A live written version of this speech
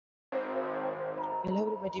Hello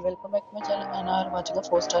everybody, welcome back to my channel and I are watching a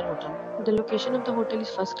 4-star hotel. The location of the hotel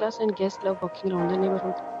is first class and guests love walking around the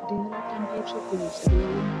neighborhood. There are 10 types of rooms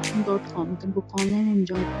available on booking.com. You can book online and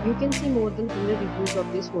enjoy. You can see more than 100 reviews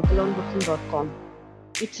of this hotel on booking.com.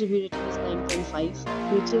 Its review rating is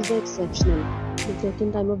 9.5, which is exceptional. The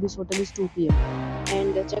check-in time of this hotel is 2 p.m.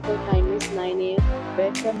 and the check-out time is 9 a.m.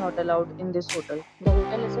 Pets are not allowed in this hotel. The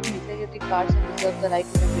hotel accepts major cards and reserves the right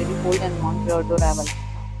to temporarily hold and amount prior to arrival.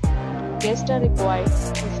 Guests are required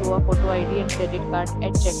to show a photo ID and credit card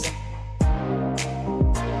at check-in.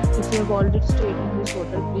 If you have already stayed in this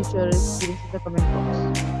hotel, please share your experience in the comment box.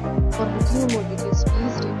 For booking or more details,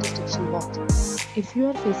 please read the description box. If you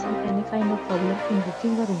are facing any kind of problem in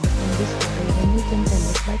booking a room in this hotel, then you can tell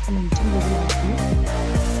us by commenting. We will help you.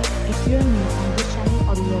 If you are new on this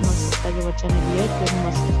channel or you have not subscribed our channel yet, then you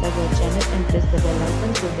must subscribe our channel and press the bell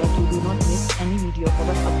icon so that you do not miss any video of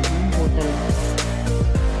our upcoming hotel.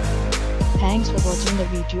 Thanks for watching the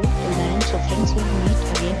video till the end. So friends, will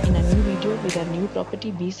meet again in a new video with a new property.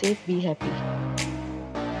 Be safe, be happy.